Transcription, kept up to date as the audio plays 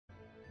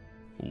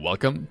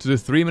Welcome to the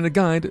 3-minute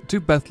guide to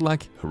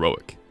Beth'tilac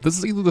Heroic. This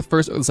is either the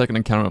first or the second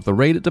encounter of the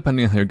raid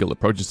depending on how your guild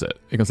approaches it.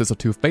 It consists of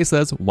 2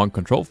 phases, 1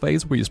 control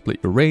phase where you split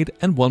your raid,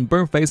 and 1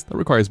 burn phase that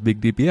requires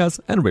big DPS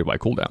and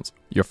raid-wide cooldowns.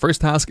 Your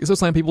first task is to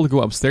assign people to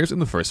go upstairs in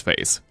the first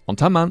phase. On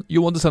 10 man,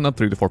 you want to send up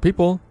 3 to 4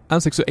 people,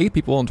 and 6 to 8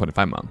 people on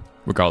 25 man.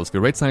 Regardless of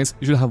your raid size,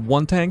 you should have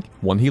 1 tank,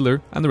 1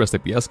 healer, and the rest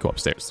DPS go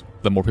upstairs.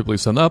 The more people you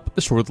send up,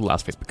 the shorter the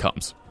last phase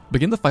becomes.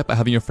 Begin the fight by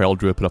having your feral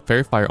druid put a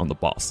fairy fire on the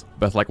boss.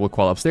 Beth'tilac will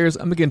crawl upstairs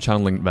and begin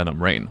channeling Venom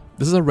Rain.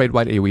 This is a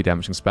raid-wide AoE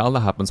damaging spell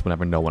that happens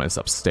whenever no one is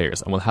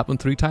upstairs and will happen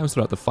 3 times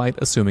throughout the fight,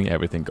 assuming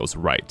everything goes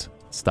right.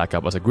 Stack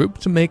up as a group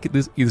to make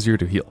this easier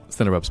to heal.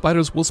 Cinderweb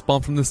spiders will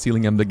spawn from the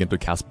ceiling and begin to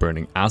cast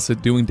burning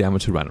acid, doing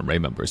damage to random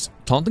raid members.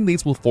 Taunting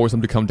these will force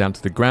them to come down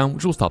to the ground,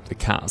 which will stop the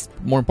cast.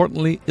 More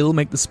importantly, it'll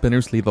make the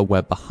spinners leave a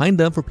web behind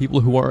them for people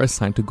who are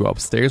assigned to go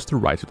upstairs to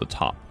rise to the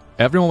top.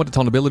 Everyone with the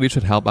taunt ability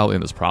should help out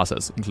in this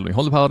process, including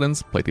Holy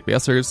Paladins, play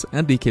DPSers,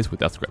 and DKs with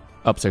Death Grip.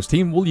 Upstairs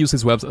team will use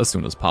his webs as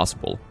soon as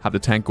possible. Have the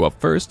tank go up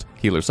first,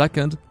 healer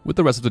second, with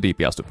the rest of the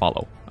DPS to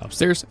follow.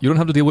 Upstairs, you don't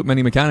have to deal with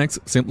many mechanics,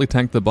 simply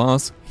tank the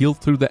boss, heal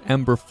through the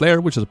Ember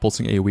Flare, which is a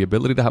pulsing AoE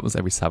ability that happens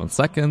every 7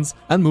 seconds,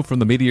 and move from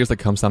the meteors that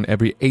comes down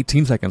every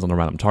 18 seconds on a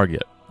random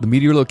target. The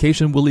meteor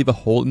location will leave a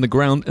hole in the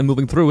ground, and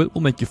moving through it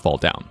will make you fall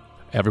down.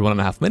 Every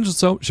 1.5 minutes or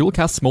so, she will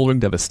cast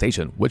Smoldering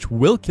Devastation, which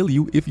will kill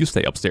you if you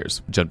stay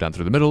upstairs. Jump down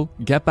through the middle,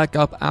 get back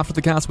up after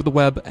the cast with the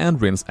web, and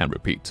rinse and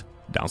repeat.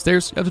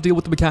 Downstairs, you have to deal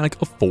with the mechanic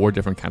of 4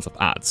 different kinds of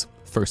adds.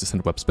 First is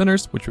Cinderweb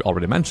Spinners, which we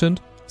already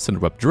mentioned,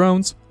 Cinderweb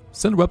Drones,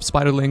 Cinderweb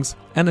Spiderlings,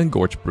 and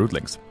Engorged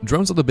Broodlings.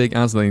 Drones are the big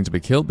adds that need to be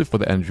killed before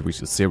the energy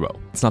reaches 0.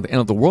 It's not the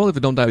end of the world if they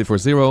don't die before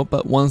 0,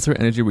 but once their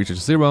energy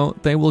reaches 0,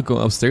 they will go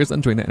upstairs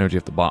and drain the energy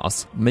of the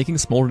boss, making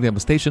Smoldering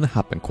Devastation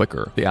happen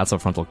quicker. The adds a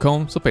frontal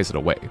cone, so face it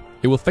away.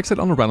 It will fixate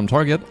on a random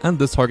target, and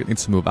this target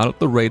needs to move out of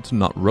the raid to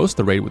not roast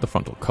the raid with a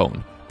frontal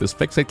cone. This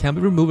fixate can be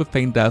removed with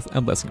Feign Death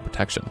and Blessing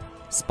Protection.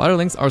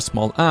 Spiderlings are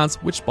small adds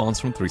which spawns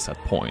from 3 set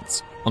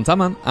points. On 10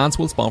 man, adds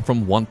will spawn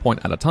from 1 point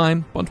at a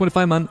time, but on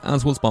 25 man,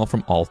 adds will spawn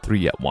from all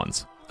 3 at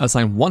once.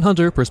 Assign 1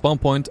 hunter per spawn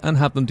point and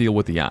have them deal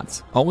with the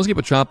adds. Always keep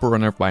a trap or a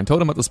nerf bind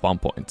totem at the spawn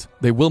point.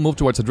 They will move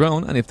towards a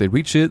drone, and if they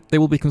reach it, they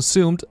will be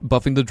consumed,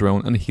 buffing the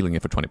drone and healing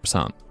it for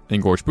 20%.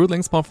 Engorged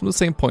Broodlings spawn from the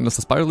same point as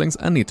the Spiderlings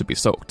and need to be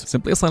soaked.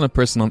 Simply assign a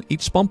person on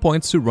each spawn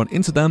point to run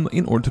into them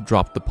in order to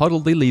drop the puddle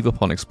they leave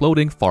upon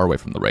exploding far away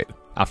from the raid.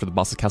 After the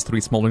boss has cast 3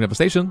 Smoldering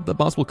Devastation, the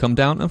boss will come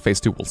down and phase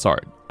 2 will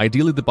start.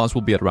 Ideally, the boss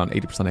will be at around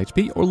 80%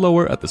 HP or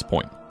lower at this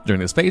point. During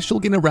this phase, she'll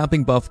gain a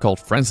ramping buff called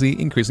Frenzy,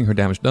 increasing her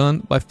damage done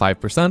by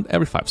 5%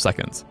 every 5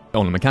 seconds. The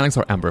only mechanics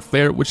are Ember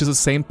Flare, which is the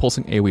same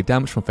pulsing AoE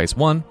damage from phase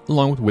 1,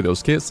 along with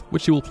Widow's Kiss,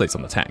 which she will place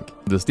on the tank.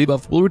 This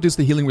debuff will reduce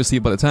the healing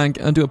received by the tank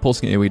and do a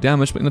pulsing AoE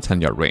damage but in a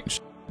 10-yard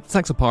range. It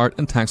tanks apart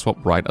and tank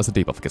swap right as the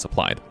debuff gets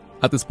applied.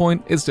 At this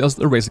point, it's just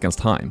a race against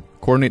time.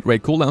 Coordinate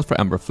raid cooldowns for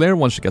Ember Flare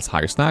once she gets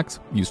higher stacks,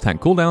 use tank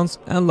cooldowns,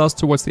 and lust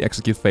towards the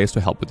execute phase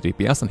to help with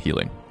DPS and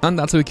healing. And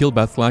that's how we kill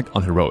Beth'tilac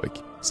on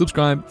Heroic.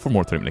 Subscribe for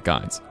more 3-minute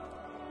guides.